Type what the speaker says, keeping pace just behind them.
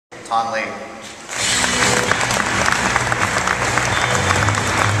Tan Le.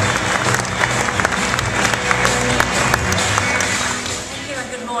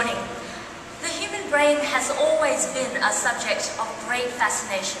 Morning. The human brain has always been a subject of great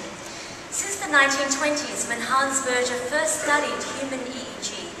fascination. Since the 1920s, when Hans Berger first studied human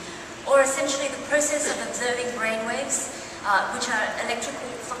EEG, or essentially the process of observing brainwaves, which are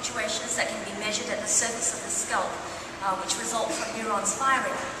electrical fluctuations that can be measured at the surface of the scalp, which result from neurons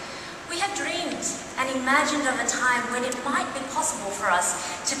firing, we have dreamed and imagined of a time when it might be possible for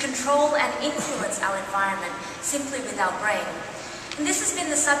us to control and influence our environment simply with our brain. And this has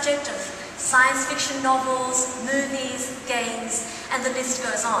been the subject of science fiction novels, movies, games, and the list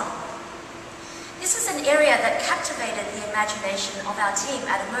goes on. This is an area that captivated the imagination of our team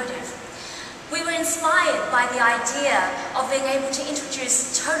at Emotiv. We were inspired by the idea of being able to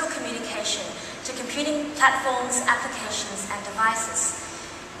introduce total communication to computing platforms, applications, and devices.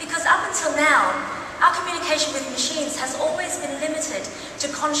 Because up until now, our communication with machines has always been limited to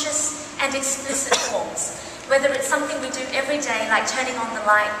conscious and explicit forms. Whether it's something we do every day, like turning on the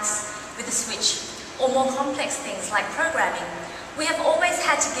lights with a switch, or more complex things like programming, we have always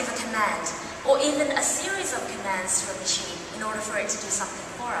had to give a command, or even a series of commands to a machine in order for it to do something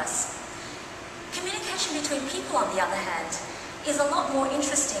for us. Communication between people, on the other hand, is a lot more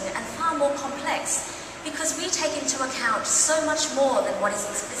interesting and far more complex because we take into account so much more than what is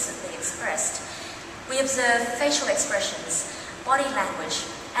explicitly expressed. We observe facial expressions, body language,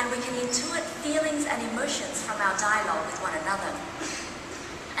 and we can intuit feelings and emotions from our dialogue with one another.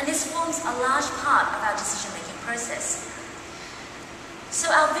 And this forms a large part of our decision-making process.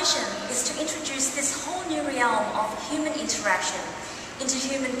 So our vision is to introduce this whole new realm of human interaction into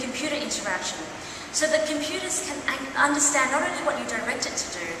human-computer interaction, so that computers can understand not only what you direct it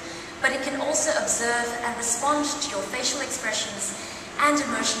to do, but it can also observe and respond to your facial expressions and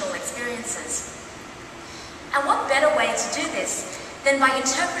emotional experiences. And what better way to do this than by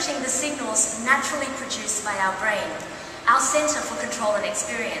interpreting the signals naturally produced by our brain, our Centre for Control and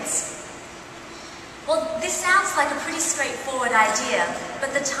Experience. Well, this sounds like a pretty straightforward idea,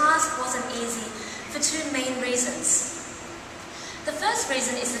 but the task wasn't easy for two main reasons. The first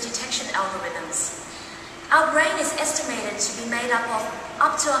reason is the detection algorithms. Our brain is estimated to be made up of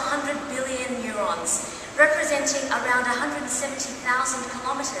up to 100 billion neurons, representing around 170,000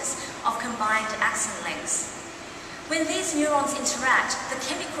 kilometers of combined axon lengths. When these neurons interact, the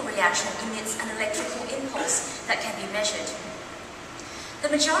chemical reaction emits an electrical impulse that can be measured.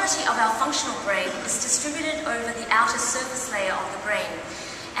 The majority of our functional brain is distributed over the outer surface layer of the brain,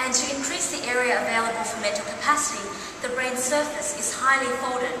 and to increase the area available for mental capacity, the brain's surface is highly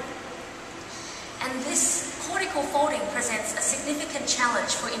folded. And this cortical folding presents a significant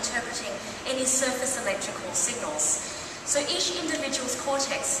challenge for interpreting any surface electrical signals. So each individual's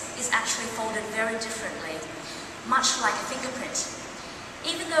cortex is actually folded very differently, much like a fingerprint.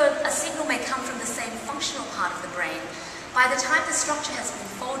 Even though a signal may come from the same functional part of the brain, by the time the structure has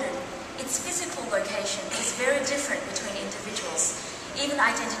been folded, its physical location is very different between individuals, even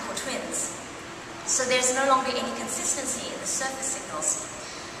identical twins. So there's no longer any consistency in the surface signals.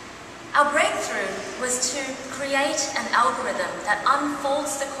 Our breakthrough was to create an algorithm that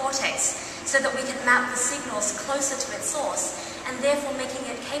unfolds the cortex so that we can map the signals closer to its source, and therefore making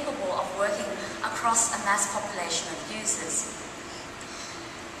it capable of working across a mass population of users.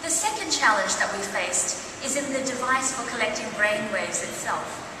 The second challenge that we faced is in the device for collecting brain waves itself.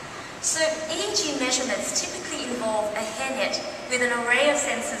 So EEG measurements typically involve a hairnet with an array of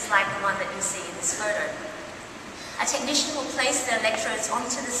sensors like the one that you see in this photo. A technician will place the electrodes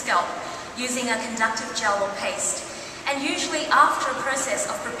onto the scalp using a conductive gel or paste, and usually after a process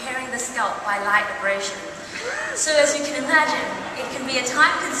of preparing the scalp by light abrasion. So as you can imagine, it can be a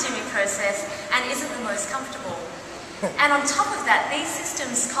time-consuming process and isn't the most comfortable. And on top of that, these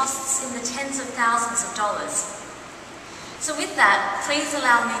systems cost in the tens of thousands of dollars. So with that, please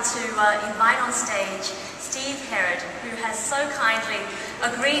allow me to invite on stage Steve Herod, who has so kindly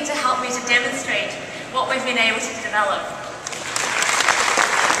agreed to help me to demonstrate what we've been able to develop.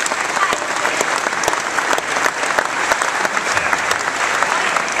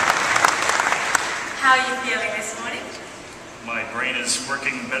 How are you feeling this morning? My brain is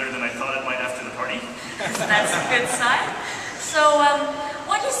working better than I thought it might after the party. That's a good sign. So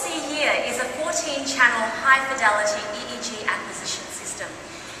what you see here is a 14-channel high-fidelity EEG acquisition system.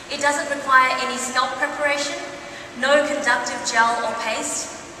 It doesn't require any scalp preparation, no conductive gel or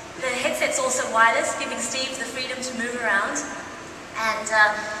paste. The headset's also wireless, giving Steve the freedom to move around. And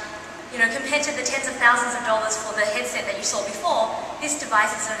compared to the tens of thousands of dollars for the headset that you saw before, this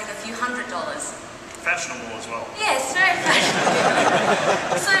device is only a few $100s. Fashionable as well. Yes, very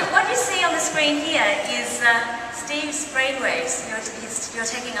fashionable. So what Steve's brainwaves. You're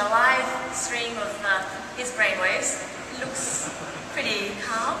taking a live stream of his brainwaves. Looks pretty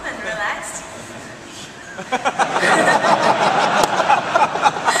calm and relaxed. Okay,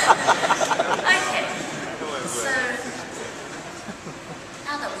 so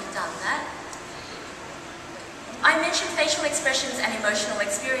now that we've done that, I mentioned facial expressions and emotional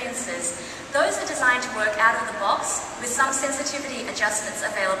experiences. Those are designed to work out of the box with some sensitivity adjustments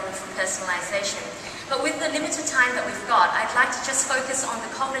available for personalization. But with the limited time that we've got, I'd like to just focus on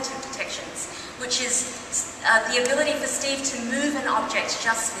the cognitive detections, which is the ability for Steve to move an object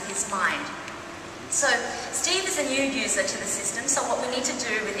just with his mind. So Steve is a new user to the system, so what we need to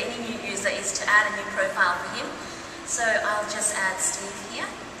do with any new user is to add a new profile for him. So I'll just add Steve here.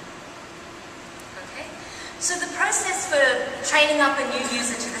 Okay. So the process for training up a new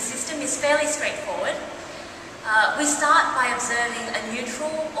user to the system is fairly straightforward. We start by observing a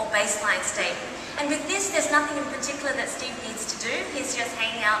neutral or baseline state. And with this, there's nothing in particular that Steve needs to do. He's just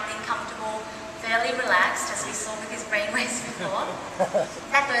hanging out, being comfortable, fairly relaxed, as we saw with his brainwaves before.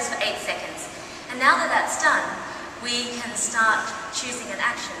 That goes for 8 seconds. And now that that's done, we can start choosing an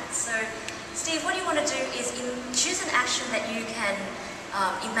action. So, Steve, what you want to do is choose an action that you can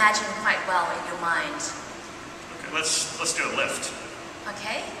imagine quite well in your mind. Okay, let's do a lift.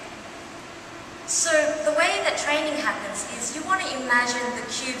 Okay. So the way that training happens is you want to imagine the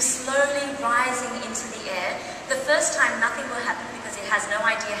cube slowly rising into the air. The first time nothing will happen because it has no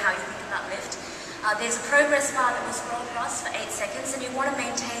idea how you think about lift. There's a progress bar that will scroll across for 8 seconds and you want to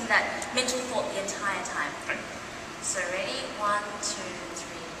maintain that mental thought the entire time. Okay. So ready? 1, 2,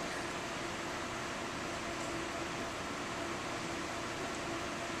 3.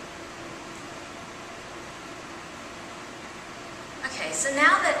 Okay, so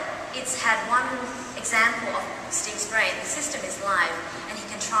now that it's had one example of Steve's brain, the system is live and he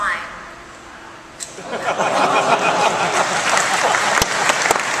can try.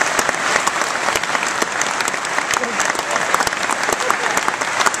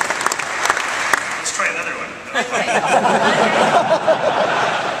 Let's try another one. Okay.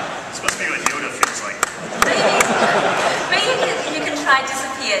 It's supposed to be what Yoda feels like. Maybe you can try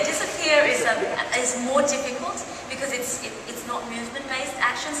disappear. Disappear is more difficult because it's not movement-based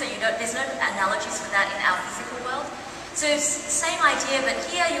action, so there's no analogies for that in our physical world. So same idea, but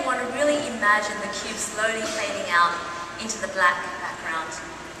here you want to really imagine the cube slowly fading out into the black background.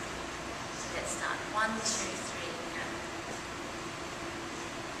 So let's start. 1, 2, 3. Go.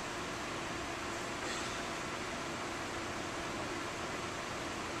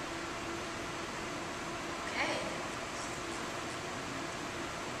 Okay.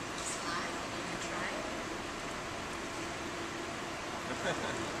 Slide. You can try.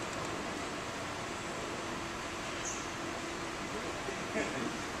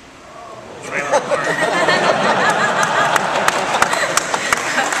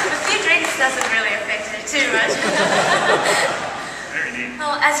 A few drinks doesn't really affect it too much. Very neat.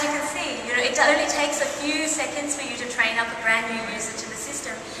 Well, as you can see, it only takes a few seconds for you to train up a brand new user to the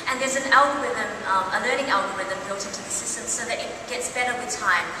system, and there's an algorithm, a learning algorithm built into the system so that it gets better with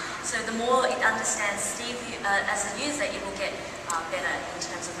time. So the more it understands Steve as a user, it will get better in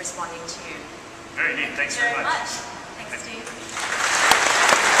terms of responding to you. Very neat. Thanks very much. Thanks, Steve.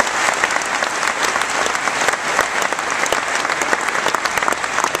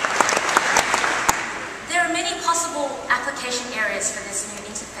 There are many possible application areas for this new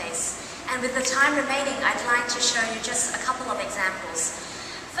interface, and with the time remaining, I'd like to show you just a couple of examples.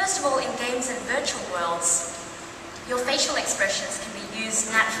 First of all, in games and virtual worlds, your facial expressions can be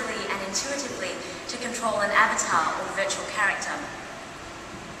used naturally and intuitively to control an avatar or virtual character.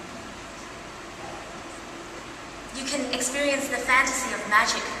 You can experience the fantasy of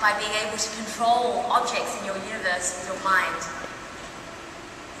magic by being able to control objects in your universe with your mind.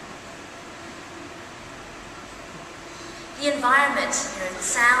 The environment,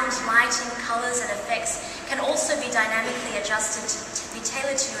 sound, lighting, colours and effects can also be dynamically adjusted to be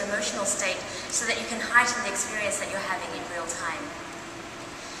tailored to your emotional state so that you can heighten the experience that you're having in real time.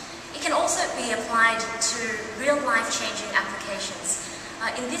 It can also be applied to real life-changing applications.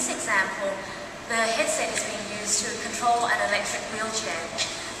 In this example, the headset is being used to control an electric wheelchair.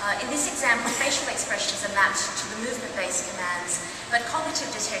 In this example, facial expressions are mapped to the movement-based commands, but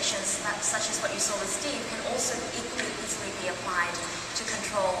cognitive detections, such as what you saw with Steve, can also equally easily be applied to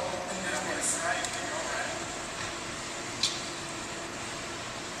control the movements.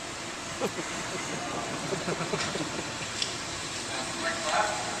 Quick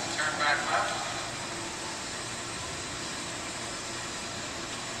left, turn back left.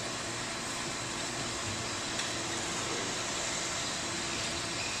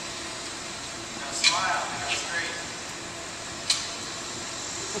 Smile. That's great.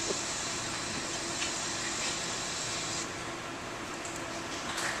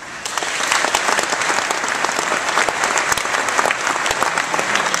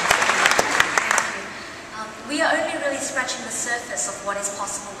 We are only really scratching the surface of what is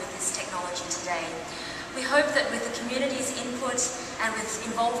possible with this technology today. We hope that with the community's input and with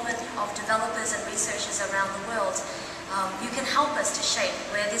involvement of developers and researchers around the world, you can help us to shape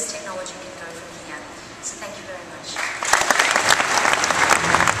where this technology can go from here. So thank you very much.